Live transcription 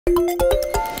Ladies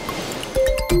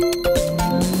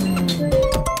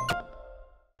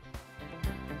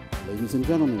and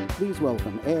gentlemen, please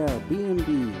welcome Airbnb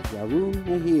Yaroon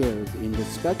Mahirs in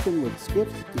discussion with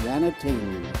Skift's Deanna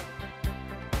Taylor.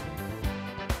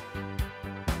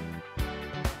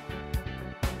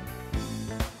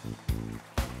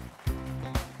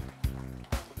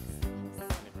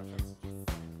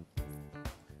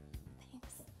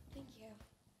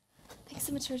 Thanks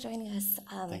so much for joining us.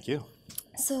 Thank you.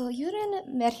 So Yaroon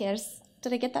Mahirs,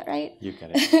 did I get that right? You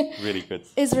get it. Really good.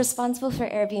 Is responsible for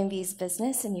Airbnb's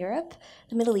business in Europe,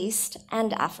 the Middle East,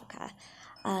 and Africa.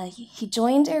 He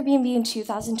joined Airbnb in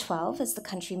 2012 as the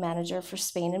country manager for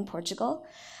Spain and Portugal,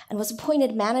 and was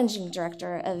appointed managing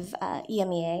director of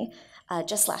EMEA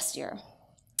just last year.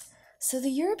 So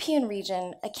the European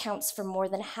region accounts for more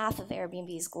than half of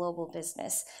Airbnb's global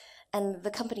business, and the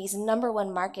company's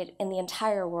 #1 market in the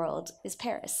entire world is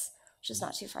Paris, which is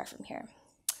not too far from here.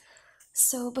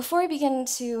 So before I begin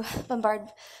to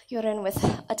bombard Yaroon with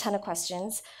a ton of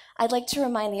questions, I'd like to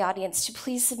remind the audience to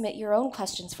please submit your own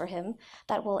questions for him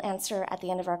that we'll answer at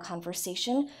the end of our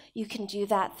conversation. You can do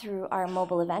that through our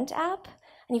mobile event app,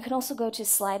 and you can also go to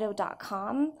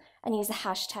slido.com and use the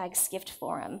hashtag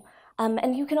 #SkiftForum.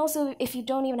 And you can also, if you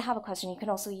don't even have a question, you can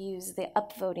also use the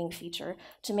upvoting feature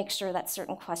to make sure that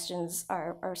certain questions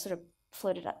are sort of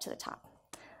floated up to the top.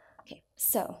 Okay,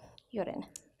 so Yaroon,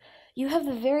 you have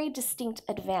the very distinct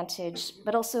advantage,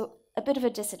 but also a bit of a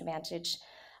disadvantage,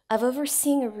 of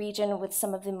overseeing a region with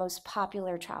some of the most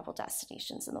popular travel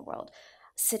destinations in the world.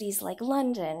 Cities like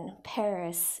London,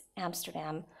 Paris,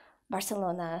 Amsterdam,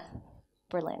 Barcelona,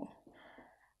 Berlin.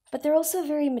 But they're also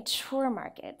very mature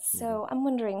markets. So I'm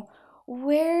wondering,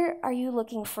 where are you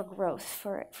looking for growth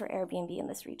for Airbnb in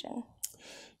this region?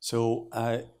 So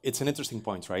it's an interesting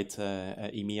point, right?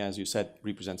 EMEA, as you said,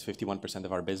 represents 51%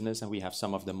 of our business, and we have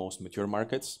some of the most mature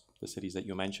markets, the cities that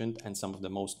you mentioned, and some of the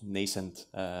most nascent.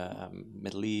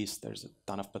 Middle East, there's a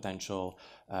ton of potential.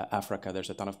 Africa, there's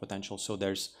a ton of potential. So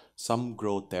there's some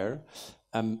growth there.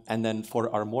 And then for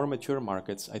our more mature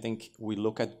markets, I think we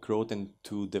look at growth in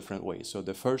two different ways. So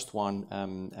the first one,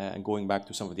 and going back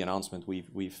to some of the announcement,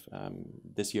 we've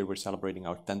this year we're celebrating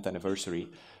our 10th anniversary.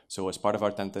 So as part of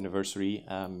our 10th anniversary,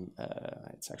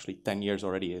 it's actually 10 years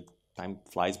already. Time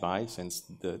flies by since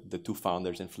the two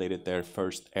founders inflated their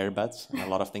first airbeds, and a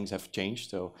lot of things have changed.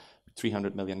 So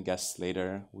 300 million guests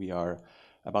later, we are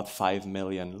about 5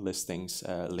 million listings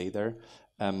later.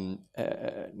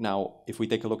 Now, if we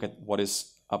take a look at what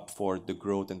is up for the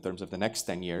growth in terms of the next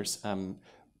 10 years,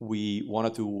 we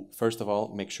wanted to, first of all,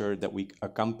 make sure that we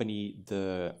accompany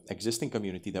the existing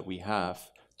community that we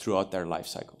have throughout their life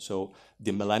cycle. So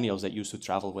the millennials that used to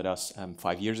travel with us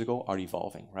 5 years ago are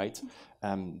evolving, right?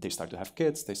 They start to have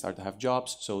kids, they start to have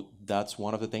jobs. So that's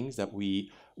one of the things that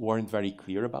we weren't very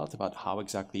clear about how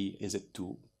exactly is it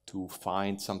to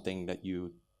find something that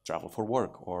you travel for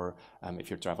work, or if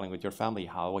you're traveling with your family,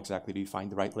 how exactly do you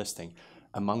find the right listing?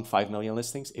 Among 5 million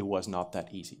listings, it was not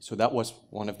that easy. So that was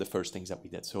one of the first things that we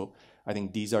did. So I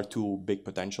think these are two big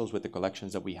potentials with the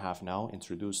collections that we have now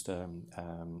introduced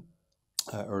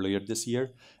earlier this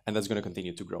year, and that's going to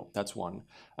continue to grow. That's one.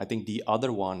 I think the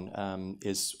other one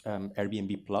is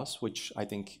Airbnb Plus, which I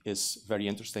think is very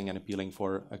interesting and appealing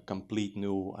for a complete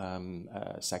new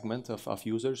segment of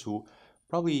users who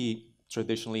probably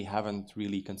traditionally haven't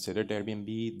really considered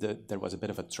Airbnb. There was a bit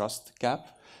of a trust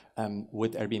gap.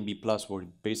 With Airbnb Plus, where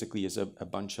basically is a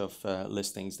bunch of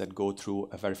listings that go through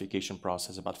a verification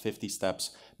process, about 50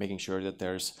 steps, making sure that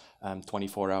there's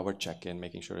 24-hour check-in,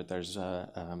 making sure that there's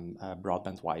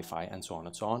broadband Wi-Fi, and so on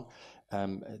and so on,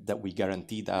 that we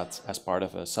guarantee that as part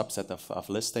of a subset of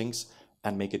listings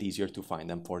and make it easier to find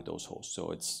them for those hosts.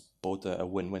 So it's both a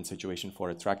win-win situation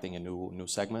for attracting a new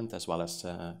segment as well as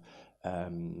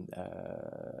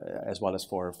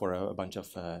for a bunch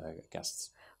of guests.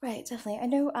 Right, definitely. I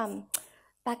know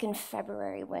back in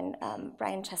February when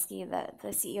Brian Chesky, the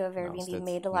CEO of Airbnb,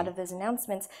 made a lot of those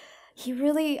announcements, he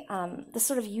really, the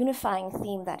sort of unifying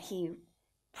theme that he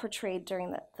portrayed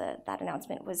during that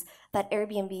announcement was that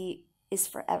Airbnb is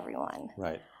for everyone.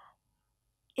 Right.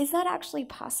 Is that actually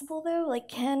possible, though? Like,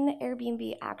 can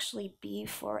Airbnb actually be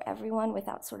for everyone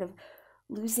without sort of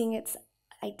losing its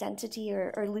identity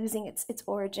or losing its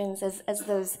origins as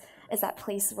that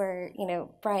place where, you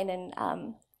know, Brian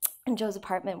and Joe's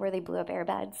apartment where they blew up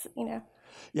airbeds, you know?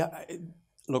 Yeah,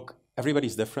 look,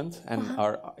 everybody's different, and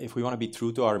if we want to be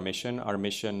true to our mission,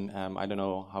 I don't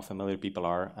know how familiar people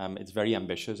are, it's very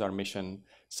ambitious. Our mission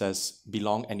says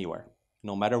belong anywhere.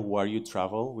 No matter where you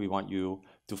travel, we want you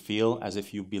to feel as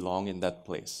if you belong in that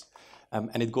place.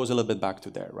 And it goes a little bit back to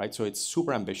there, right? So it's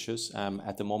super ambitious.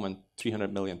 At the moment,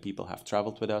 300 million people have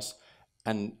traveled with us.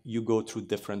 And you go through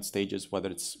different stages, whether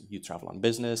it's you travel on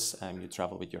business, you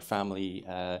travel with your family,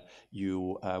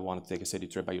 you want to take a city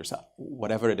trip by yourself,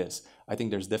 whatever it is. I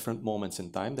think there's different moments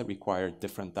in time that require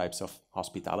different types of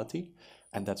hospitality,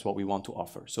 and that's what we want to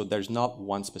offer. So there's not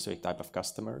one specific type of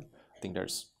customer. I think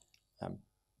there's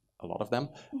a lot of them.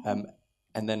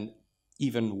 And then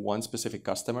even one specific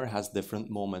customer has different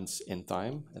moments in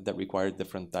time that require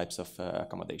different types of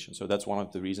accommodation. So that's one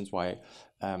of the reasons why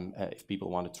if people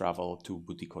want to travel to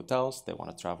boutique hotels, they want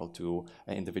to travel to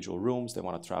individual rooms, they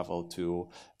want to travel to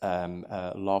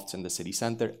lofts in the city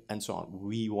center, and so on.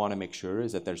 We want to make sure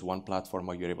is that there's one platform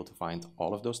where you're able to find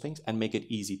all of those things and make it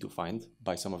easy to find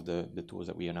by some of the tools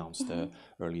that we announced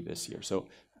early this year. So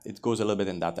it goes a little bit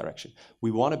in that direction. We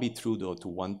want to be true, though, to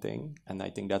one thing, and I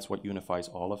think that's what unifies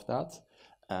all of that.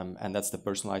 And that's the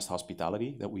personalized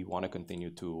hospitality that we want to continue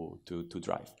to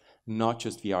drive, not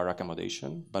just via our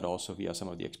accommodation, but also via some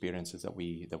of the experiences that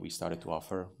we started to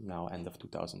offer now, end of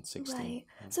 2016. Right.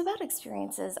 So about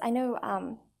experiences, I know,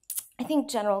 I think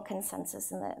general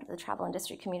consensus in the travel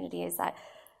industry community is that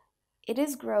it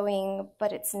is growing,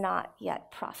 but it's not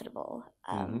yet profitable.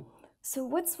 So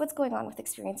what's going on with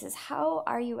experiences? How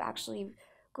are you actually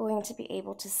going to be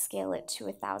able to scale it to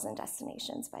 1,000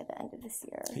 destinations by the end of this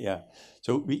year? Yeah,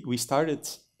 so we started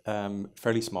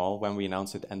fairly small when we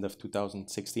announced it end of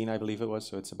 2016, I believe it was.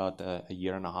 So it's about a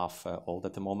year and a half old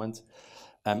at the moment.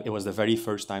 It was the very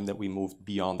first time that we moved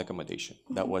beyond accommodation.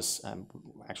 That was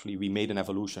actually, we made an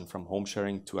evolution from home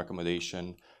sharing to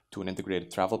accommodation to an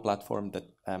integrated travel platform that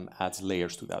adds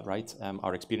layers to that, right?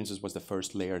 Our experiences was the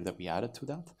first layer that we added to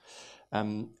that.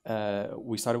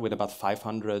 We started with about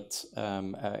 500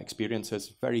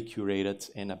 experiences, very curated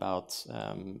in about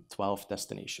 12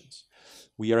 destinations.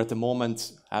 We are at the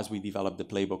moment, as we develop the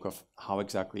playbook of how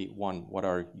exactly, one, what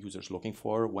are users looking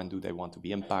for, when do they want to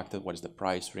be impacted, what is the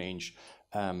price range,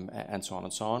 and so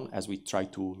on, as we try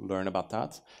to learn about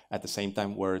that. At the same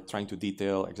time, we're trying to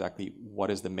detail exactly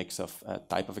what is the mix of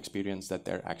type of experience that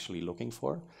they're actually looking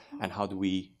for, and how do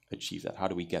we achieve that? How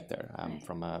do we get there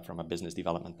from a business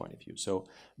development point of view? So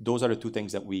those are the two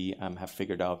things that we have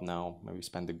figured out now. We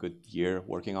spent a good year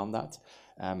working on that.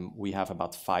 We have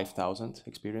about 5,000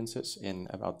 experiences in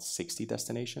about 60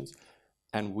 destinations.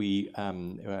 And we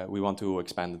want to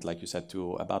expand it, like you said,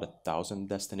 to about 1,000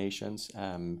 destinations,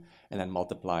 and then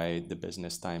multiply the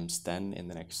business times 10 in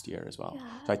the next year as well. Yeah.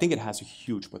 So I think it has a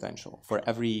huge potential. For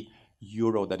every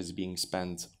euro that is being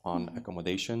spent on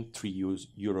accommodation, 3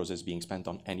 euros is being spent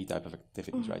on any type of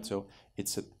activities, right? So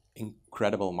it's an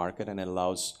incredible market, and it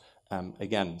allows,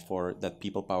 again, for that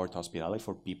people-powered hospitality,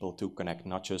 for people to connect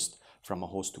not just from a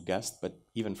host to guest, but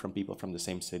even from people from the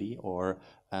same city, or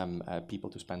people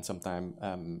to spend some time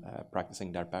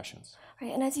practicing their passions.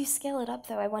 Right, and as you scale it up,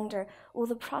 though, I wonder, will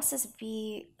the process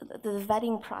be, the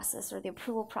vetting process or the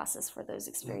approval process for those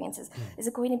experiences, is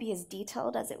it going to be as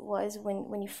detailed as it was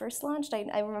when you first launched?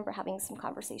 I remember having some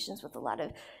conversations with a lot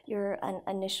of your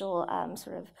initial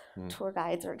sort of tour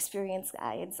guides or experience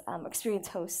guides, experience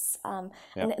hosts, and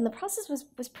the process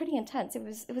was pretty intense. It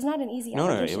was not an easy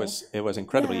application. No, it was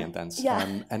incredibly intense. Yeah.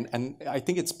 And I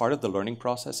think it's part of the learning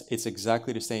process. It's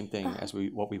exactly the same thing as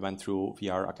what we went through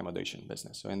via our accommodation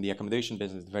business. So in the accommodation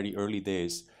business, very early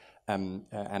days, and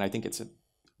I think it's a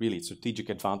really strategic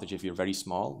advantage if you're very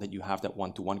small, that you have that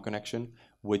one-to-one connection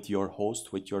with your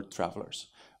host, with your travelers,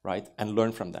 right? And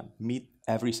learn from them. Meet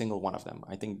every single one of them.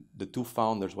 I think the two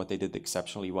founders, what they did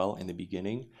exceptionally well in the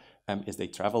beginning is they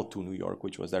traveled to New York,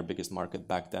 which was their biggest market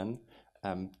back then,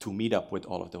 to meet up with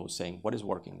all of those, saying what is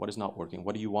working, what is not working,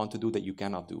 what do you want to do that you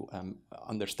cannot do,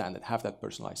 understand it, have that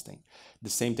personalized thing.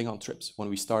 The same thing on trips. When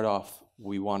we start off,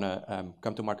 we want to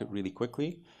come to market really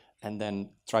quickly, and then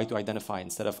try to identify,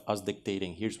 instead of us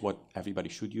dictating, here's what everybody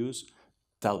should use,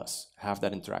 tell us, have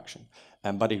that interaction.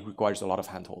 But it requires a lot of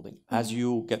hand-holding. As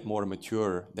you get more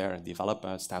mature there and develop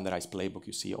a standardized playbook,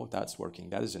 you see, oh, that's working,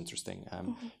 that is interesting.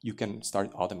 You can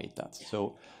start automate that.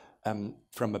 So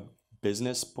from a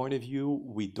business point of view,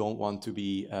 we don't want to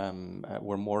be,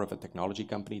 we're more of a technology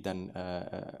company than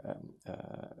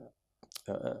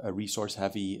a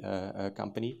resource-heavy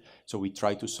company. So we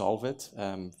try to solve it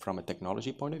from a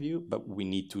technology point of view, but we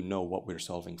need to know what we're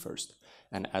solving first.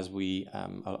 And as we,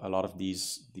 a lot of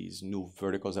these new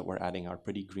verticals that we're adding are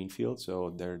pretty greenfield,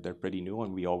 so they're pretty new,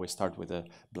 and we always start with a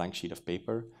blank sheet of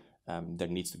paper. There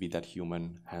needs to be that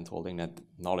human hand-holding, that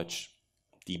knowledge,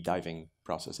 deep diving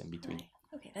process in between. Right.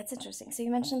 Okay, that's interesting. So you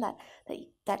mentioned that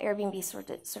Airbnb sort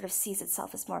of sees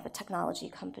itself as more of a technology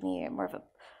company, or more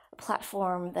of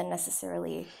platform than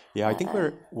necessarily. Yeah, I think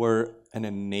we're an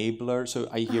enabler. So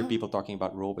I hear people talking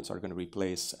about robots are going to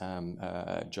replace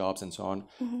jobs and so on.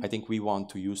 I think we want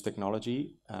to use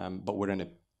technology, but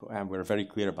we're very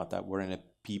clear about that. We're in a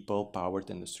people-powered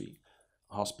industry.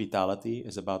 Hospitality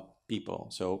is about people.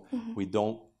 So we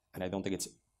don't, and I don't think it's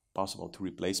possible to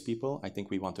replace people. I think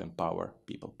we want to empower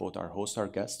people, both our hosts, our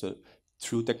guests,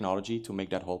 through technology to make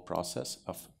that whole process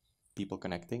of people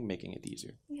connecting, making it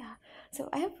easier. Yeah. So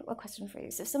I have a question for you.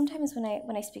 So sometimes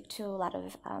when I speak to a lot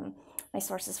of my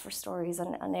sources for stories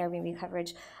on Airbnb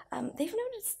coverage, they've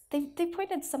noticed they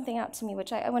pointed something out to me,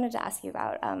 which I wanted to ask you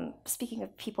about. Speaking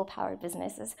of people-powered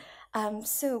businesses,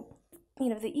 so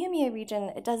the EMEA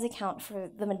region, it does account for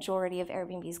the majority of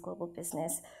Airbnb's global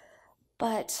business,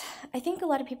 but I think a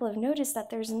lot of people have noticed that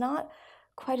there's not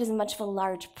quite as much of a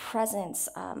large presence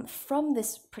from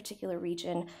this particular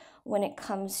region when it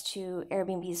comes to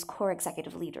Airbnb's core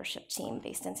executive leadership team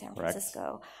based in San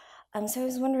Francisco. So I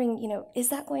was wondering, is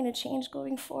that going to change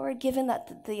going forward, given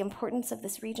that the importance of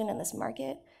this region and this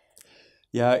market?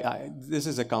 Yeah, this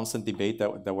is a constant debate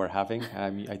that we're having.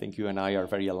 I think you and I are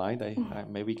very aligned.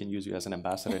 Maybe we can use you as an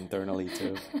ambassador internally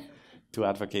to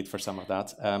advocate for some of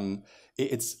that.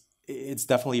 It's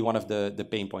definitely one of the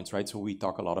pain points, right? So we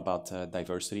talk a lot about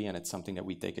diversity, and it's something that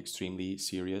we take extremely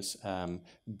serious.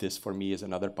 This, for me, is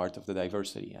another part of the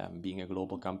diversity. Being a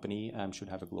global company should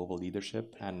have a global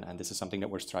leadership, and this is something that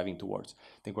we're striving towards.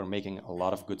 I think we're making a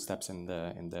lot of good steps in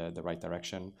the right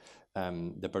direction.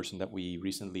 The person that we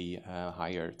recently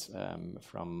hired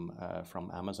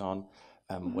from Amazon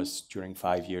was during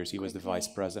 5 years. He was the vice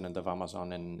president of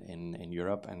Amazon in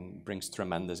Europe and brings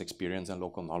tremendous experience and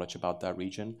local knowledge about that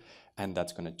region, and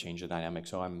that's going to change the dynamic.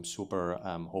 So I'm super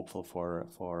hopeful for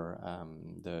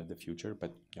the future.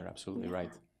 But you're absolutely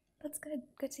right. That's good.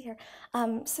 Good to hear.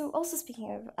 So also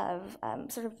speaking of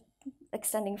sort of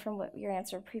extending from what your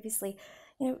answer previously,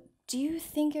 do you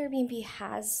think Airbnb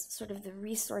has sort of the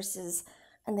resources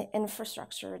and the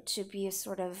infrastructure to be a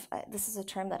sort of, this is a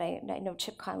term that I know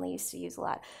Chip Conley used to use a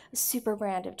lot, a super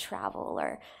brand of travel,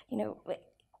 or,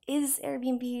 is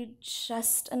Airbnb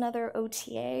just another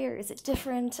OTA, or is it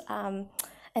different? And,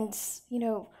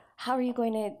 how are you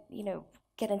going to,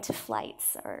 get into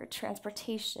flights or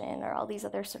transportation or all these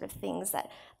other sort of things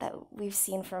that we've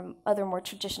seen from other more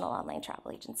traditional online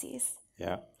travel agencies?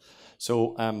 Yeah.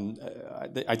 So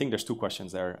I think there's two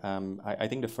questions there. I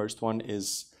think the first one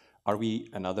is, are we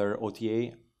another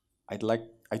OTA?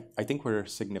 I think we're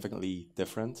significantly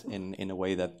different in a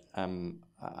way that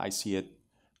I see it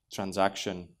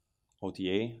transaction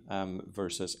OTA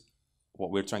versus what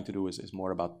we're trying to do is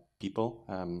more about people.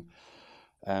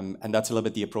 And that's a little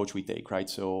bit the approach we take, right?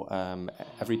 So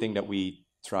everything that we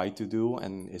try to do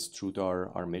and is true to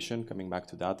our mission, coming back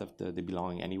to that of the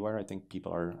belonging anywhere, I think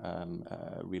people are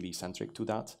really centric to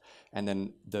that. And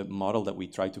then the model that we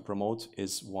try to promote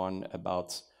is one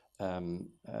about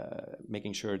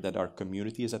making sure that our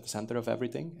community is at the center of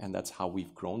everything, and that's how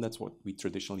we've grown. That's what we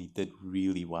traditionally did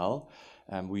really well.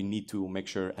 We need to make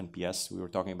sure NPS, we were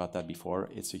talking about that before,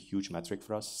 it's a huge metric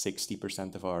for us.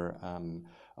 60%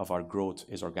 of our growth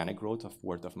is organic growth, of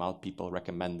word of mouth, people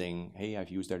recommending, hey,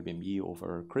 I've used Airbnb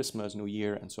over Christmas, New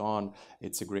Year, and so on.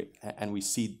 It's a great, and we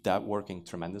see that working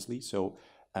tremendously. So,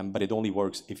 but it only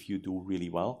works if you do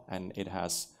really well, and it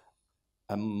has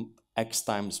X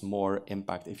times more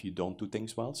impact if you don't do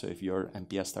things well. So if your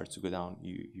NPS starts to go down,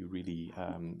 you really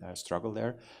struggle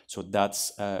there. So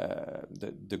that's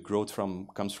the growth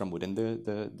comes from within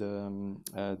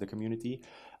the community.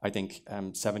 I think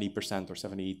 70% or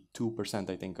 72%,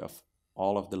 I think, of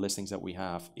all of the listings that we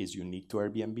have is unique to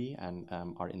Airbnb, and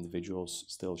are individuals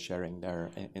still sharing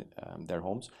their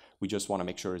homes. We just want to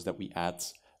make sure is that we add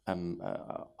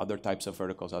other types of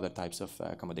verticals, other types of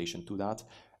accommodation to that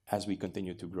as we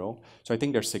continue to grow. So I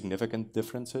think there's significant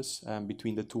differences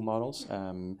between the two models.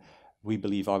 We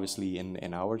believe obviously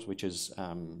in ours, which is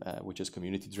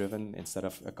community driven instead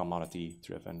of a commodity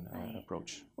driven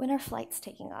approach. When are flights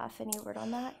taking off? Any word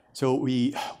on that? So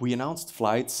we announced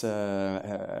flights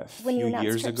a few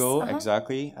years ago.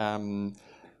 Exactly.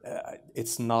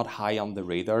 It's not high on the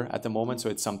radar at the moment, so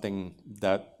it's something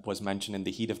that was mentioned in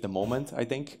the heat of the moment, I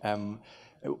think.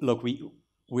 Look,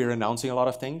 we're announcing a lot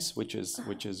of things, which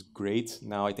is great.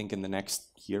 Now, I think in the next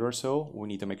year or so, we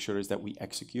need to make sure is that we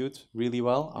execute really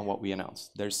well on what we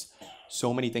announced. There's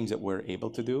so many things that we're able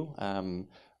to do.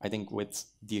 I think with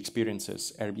the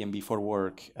experiences, Airbnb for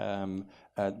Work,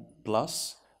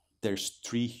 plus, there's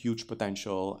 3 huge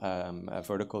potential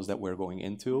verticals that we're going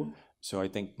into. So I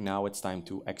think now it's time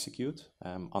to execute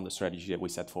on the strategy that we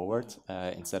set forward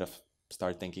instead of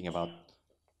start thinking about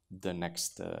the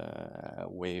next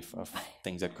wave of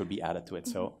things that could be added to it.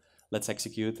 So let's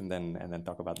execute and then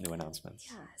talk about new announcements.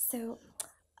 Yeah. So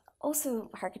also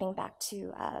harkening back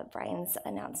to Brian's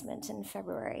announcement in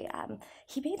February,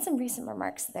 he made some recent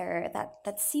remarks there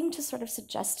that seemed to sort of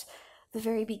suggest the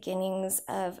very beginnings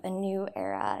of a new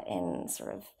era in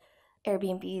sort of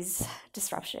Airbnb's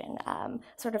disruption,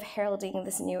 sort of heralding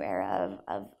this new era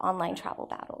of online travel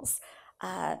battles.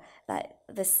 That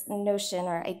this notion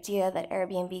or idea that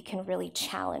Airbnb can really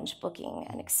challenge Booking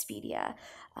and Expedia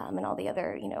and all the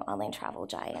other online travel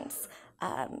giants.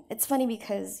 It's funny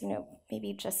because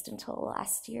maybe just until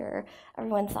last year,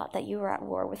 everyone thought that you were at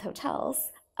war with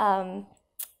hotels.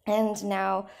 And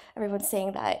now everyone's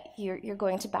saying that you're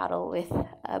going to battle with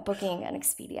Booking and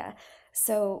Expedia.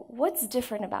 So what's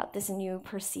different about this new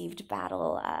perceived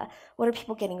battle? What are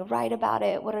people getting right about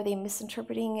it? What are they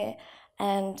misinterpreting it?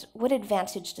 And what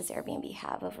advantage does Airbnb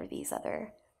have over these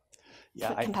other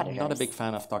competitors? I'm not a big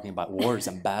fan of talking about wars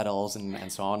and battles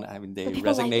and so on. I mean, they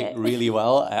resonate really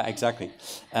well. Exactly.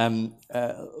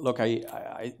 Look,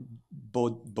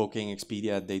 both Booking,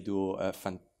 Expedia, they do a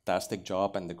fantastic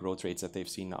job, and the growth rates that they've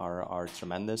seen are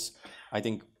tremendous. I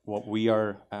think what we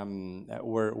are,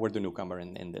 we're the newcomer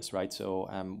in this, right? So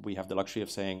we have the luxury of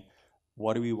saying,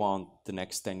 what do we want the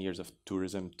next 10 years of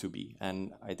tourism to be?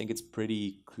 And I think it's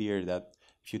pretty clear that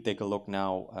if you take a look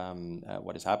now,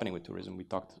 what is happening with tourism, we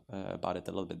talked about it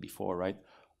a little bit before, right?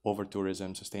 Over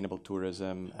tourism, sustainable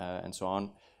tourism, and so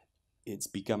on, it's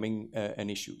becoming an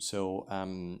issue. So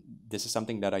this is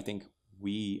something that I think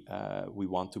we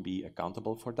want to be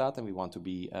accountable for that, and we want to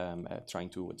be trying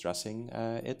to addressing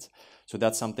it. So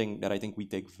that's something that I think we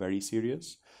take very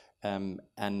serious.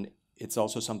 And it's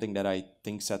also something that I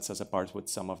think sets us apart with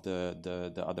some of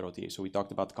the other OTAs. So we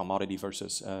talked about commodity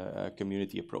versus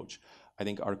community approach. I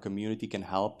think our community can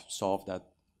help solve that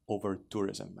over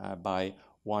tourism by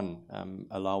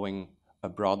allowing a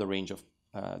broader range of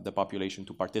the population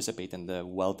to participate in the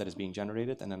wealth that is being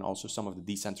generated, and then also some of the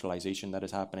decentralization that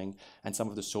is happening, and some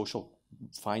of the social,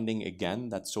 finding again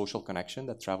that social connection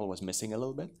that travel was missing a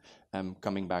little bit,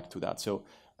 coming back to that. So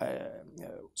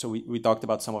we talked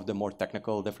about some of the more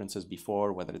technical differences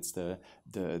before, whether it's the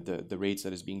rates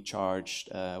that is being charged,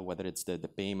 whether it's the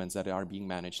payments that are being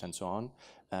managed, and so on.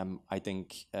 I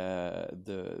think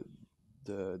the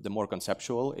more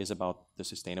conceptual is about the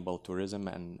sustainable tourism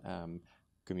and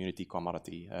community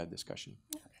commodity discussion.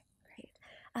 Okay, great.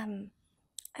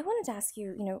 I wanted to ask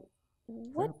you,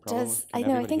 what does I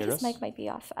think this mic might be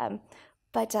off,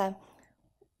 but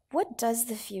what does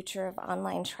the future of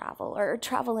online travel or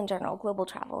travel in general, global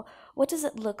travel, what does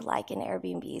it look like in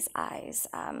Airbnb's eyes?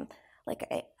 Like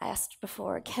I asked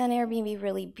before, can Airbnb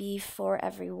really be for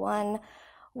everyone?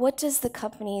 What does the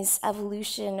company's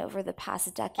evolution over the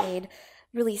past decade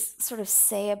really sort of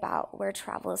say about where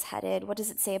travel is headed? What does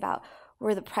it say about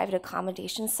where the private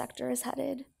accommodation sector is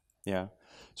headed? Yeah.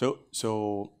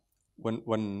 So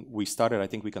when we started, I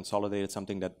think we consolidated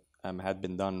something that had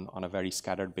been done on a very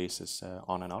scattered basis,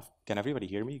 on and off. Can everybody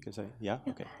hear me? Yeah.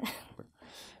 Okay.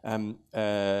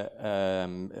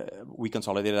 We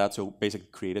consolidated that, so basically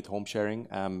created home sharing.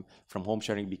 From home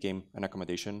sharing became an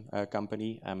accommodation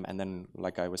company, and then,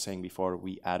 like I was saying before,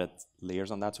 we added layers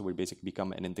on that, so we basically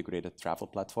become an integrated travel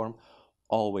platform,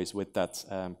 always with that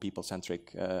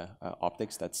people-centric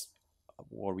optics. That's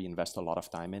where we invest a lot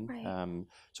of time in. Right.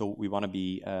 So we want to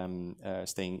be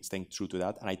staying true to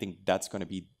that, and I think that's going to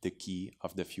be the key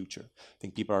of the future. I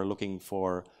think people are looking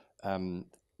for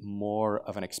more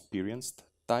of an experienced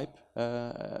type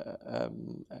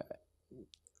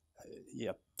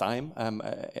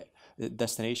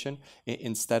destination,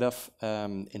 instead of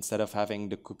having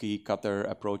the cookie cutter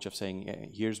approach of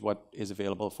saying here's what is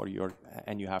available for you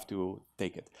and you have to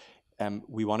take it.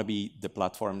 We want to be the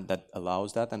platform that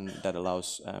allows that, and that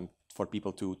allows for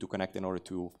people to connect in order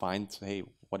to find, hey,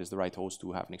 what is the right host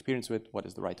to have an experience with, what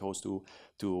is the right host to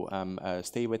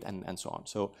stay with, and so on.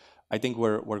 So I think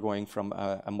we're going from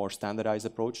a more standardized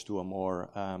approach to a more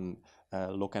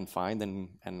look and find,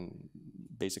 and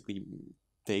basically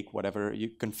take whatever you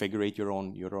configure your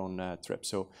own trip.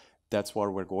 So that's where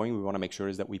we're going. We want to make sure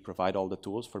is that we provide all the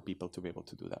tools for people to be able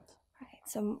to do that. Right.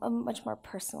 So a much more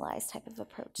personalized type of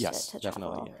approach to travel.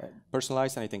 Definitely.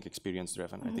 Personalized, and I think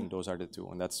experience-driven. I think those are the two.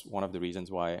 And that's one of the reasons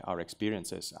why our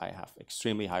experiences, I have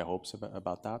extremely high hopes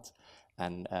about that.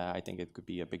 And I think it could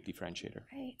be a big differentiator.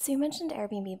 Right. So you mentioned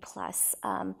Airbnb Plus.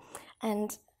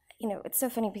 And it's so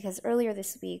funny because earlier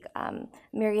this week,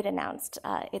 Marriott announced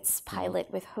its pilot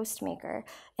with HostMaker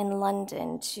in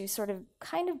London to sort of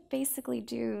kind of basically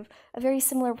do a very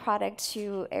similar product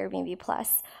to Airbnb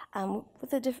Plus,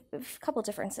 with a couple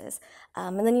differences.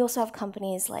 And then you also have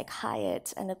companies like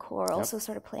Hyatt and Accor also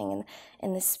sort of playing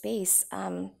in this space.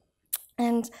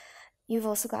 And you've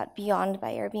also got Beyond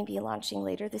by Airbnb launching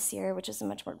later this year, which is a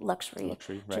much more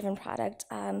luxury-driven product.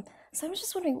 So I was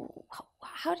just wondering,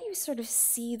 how do you sort of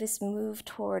see this move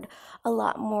toward a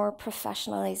lot more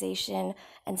professionalization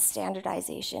and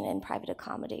standardization in private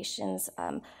accommodations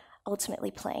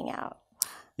ultimately playing out?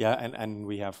 Yeah, and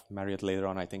we have Marriott later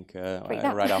on, I think, right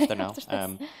after now.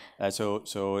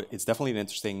 So it's definitely an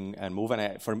interesting move,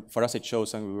 and for us it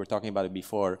shows, and we were talking about it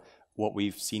before, what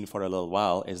we've seen for a little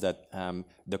while is that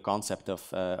the concept of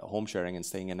home sharing and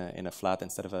staying in a flat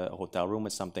instead of a hotel room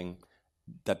is something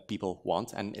that people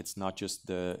want, and it's not just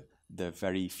the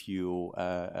very few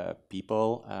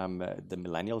people, the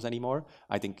millennials anymore.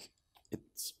 I think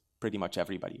it's pretty much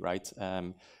everybody, right?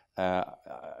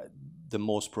 The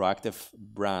most proactive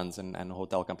brands and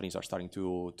hotel companies are starting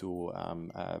to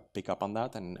pick up on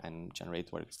that and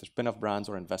generate whether it's the spin-off brands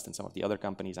or invest in some of the other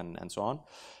companies and so on.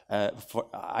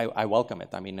 I welcome it.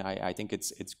 I mean, I think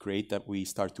it's great that we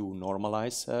start to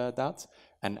normalize that.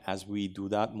 And as we do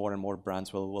that, more and more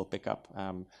brands will pick up.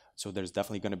 So there's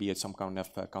definitely going to be some kind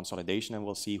of consolidation, and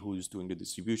we'll see who's doing the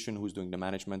distribution, who's doing the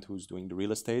management, who's doing the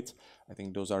real estate. I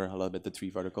think those are a little bit the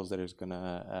three verticals that is going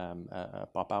to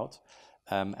pop out.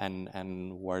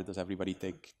 And where does everybody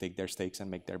take their stakes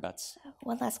and make their bets?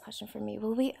 One last question for me.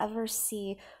 Will we ever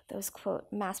see those, quote,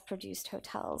 mass-produced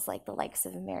hotels like the likes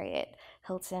of Marriott,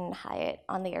 Hilton, Hyatt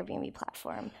on the Airbnb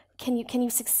platform? Can you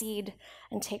succeed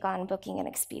and take on Booking and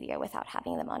Expedia without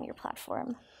having them on your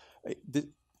platform?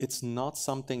 It's not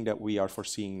something that we are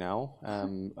foreseeing now.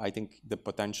 I think the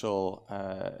potential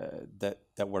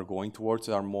that we're going towards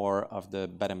are more of the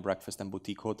bed and breakfast and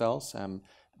boutique hotels.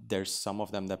 There's some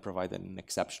of them that provide an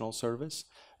exceptional service.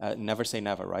 Never say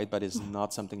never, right? But it's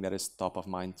not something that is top of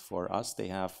mind for us. They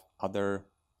have other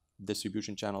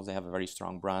distribution channels. They have a very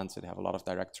strong brand, so they have a lot of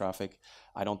direct traffic.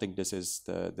 I don't think this is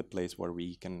the place where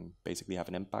we can basically have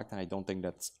an impact. And I don't think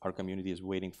that our community is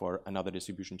waiting for another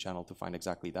distribution channel to find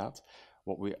exactly that.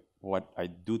 What I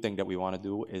do think that we want to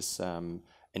do is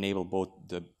enable both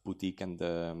the boutique and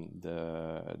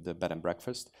the bed and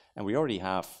breakfast. And we already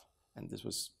have, and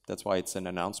that's why it's an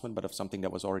announcement, but of something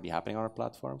that was already happening on our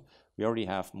platform. We already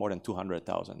have more than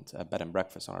 200,000 bed and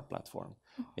breakfasts on our platform.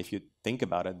 If you think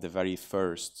about it, the very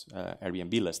first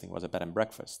Airbnb listing was a bed and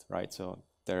breakfast, right? So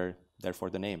therefore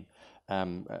the name.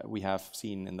 We have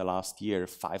seen in the last year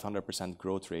 500%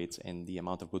 growth rates in the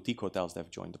amount of boutique hotels that have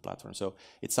joined the platform. So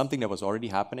it's something that was already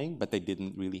happening, but they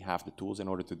didn't really have the tools in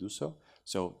order to do so.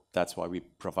 So that's why we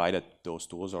provided those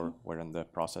tools, or we're in the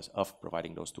process of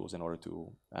providing those tools in order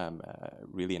to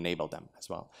really enable them as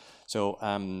well. So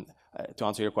to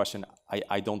answer your question,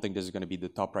 I don't think this is going to be the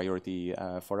top priority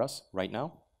for us right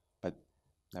now, but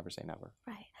never say never.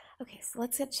 Right. Okay, so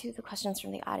let's get to the questions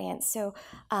from the audience. So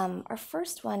our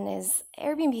first one is,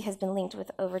 Airbnb has been linked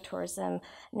with over-tourism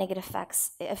negative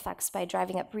effects by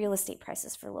driving up real estate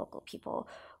prices for local people.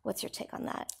 What's your take on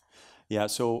that? Yeah,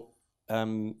 so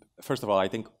first of all, I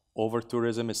think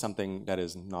over-tourism is something that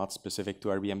is not specific to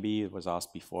Airbnb. It was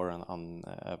asked before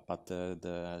about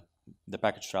the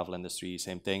package travel industry,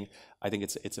 same thing. I think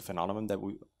it's a phenomenon that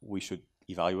we should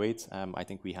evaluate. I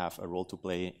think we have a role to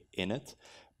play in it,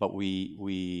 but we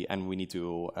need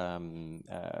to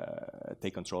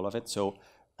take control of it. So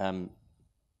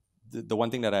the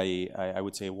one thing that I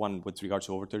would say, one with regards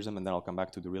to over-tourism, and then I'll come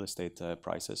back to the real estate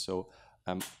prices. So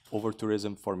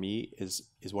over-tourism for me is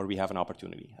where we have an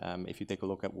opportunity. If you take a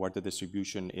look at where the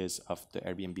distribution is of the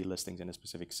Airbnb listings in a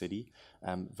specific city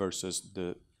versus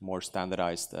the more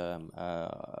standardized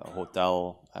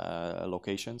hotel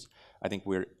locations, I think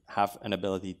we have an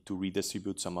ability to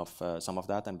redistribute some of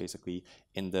that, and basically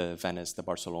in the Venice, the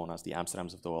Barcelonas, the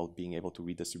Amsterdams of the world, being able to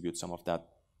redistribute some of that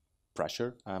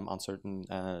pressure on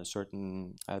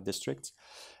certain districts.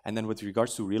 And then with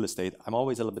regards to real estate, I'm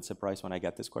always a little bit surprised when I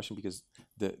get this question, because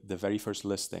the very first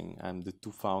listing, the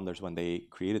two founders, when they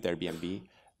created Airbnb,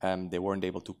 they weren't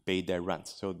able to pay their rent.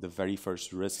 So the very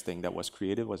first listing that was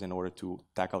created was in order to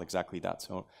tackle exactly that.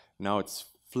 So now it's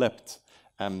flipped,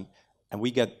 and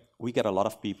we get a lot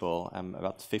of people,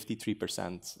 about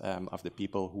 53% of the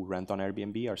people who rent on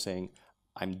Airbnb are saying,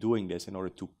 I'm doing this in order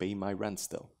to pay my rent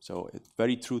still. So it's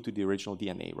very true to the original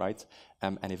DNA, right?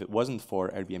 And if it wasn't for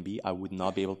Airbnb, I would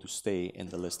not be able to stay in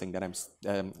the listing that I'm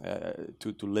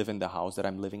to live in the house that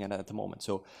I'm living in at the moment.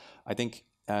 So I think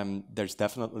There's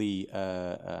definitely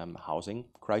housing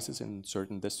crisis in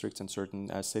certain districts and certain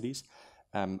cities.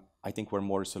 I think we're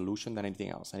more a solution than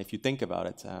anything else. And if you think about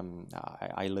it,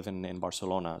 I live in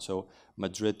Barcelona. So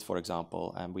Madrid, for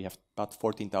example, we have about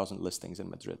 14,000 listings in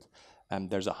Madrid.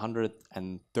 There's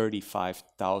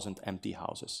 135,000 empty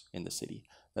houses in the city.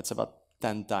 That's about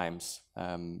 10 times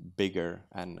bigger,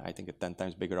 and I think a 10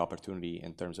 times bigger opportunity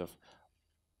in terms of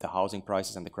the housing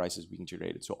prices and the crisis being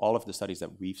generated. So all of the studies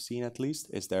that we've seen, at least,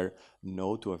 is there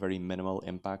no to a very minimal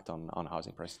impact on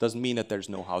housing prices. Doesn't mean that there's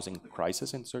no housing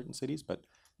crisis in certain cities, but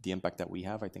the impact that we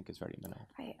have, I think, is very minimal.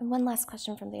 Right. And one last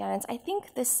question from the audience. I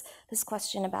think this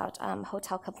question about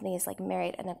hotel companies like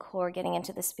Marriott and Accor getting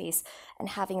into the space and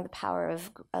having the power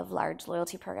of large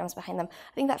loyalty programs behind them,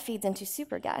 I think that feeds into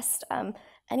Superguest.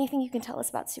 Anything you can tell us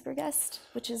about Superguest,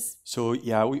 which is... So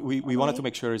yeah, we wanted to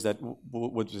make sure is that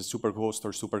what is Superhost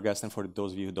or Superguest, and for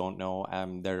those of you who don't know,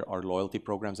 there are loyalty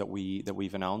programs that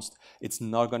we've announced. It's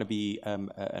not going to be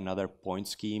another point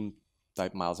scheme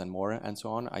type miles and more and so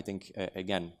on. I think,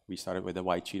 again, we started with a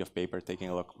white sheet of paper, taking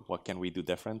a look, what can we do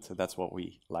different? So that's what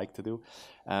we like to do.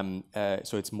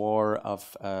 So it's more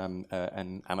of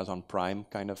an Amazon Prime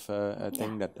kind of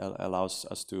thing that allows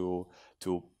us to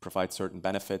provide certain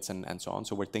benefits and so on.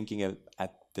 So we're thinking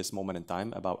at this moment in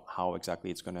time about how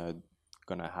exactly it's going to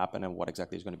happen and what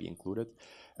exactly is going to be included.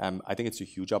 I think it's a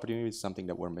huge opportunity. It's something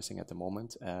that we're missing at the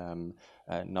moment.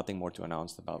 Nothing more to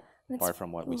announce about apart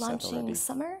from what we said already. Launching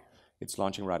summer? It's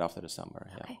launching right after the summer.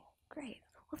 Yeah. Okay, great.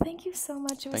 Well, thank you so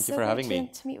much. It was Thank you so for great having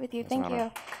me. to meet with you. It's an Thank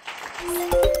honor.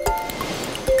 you.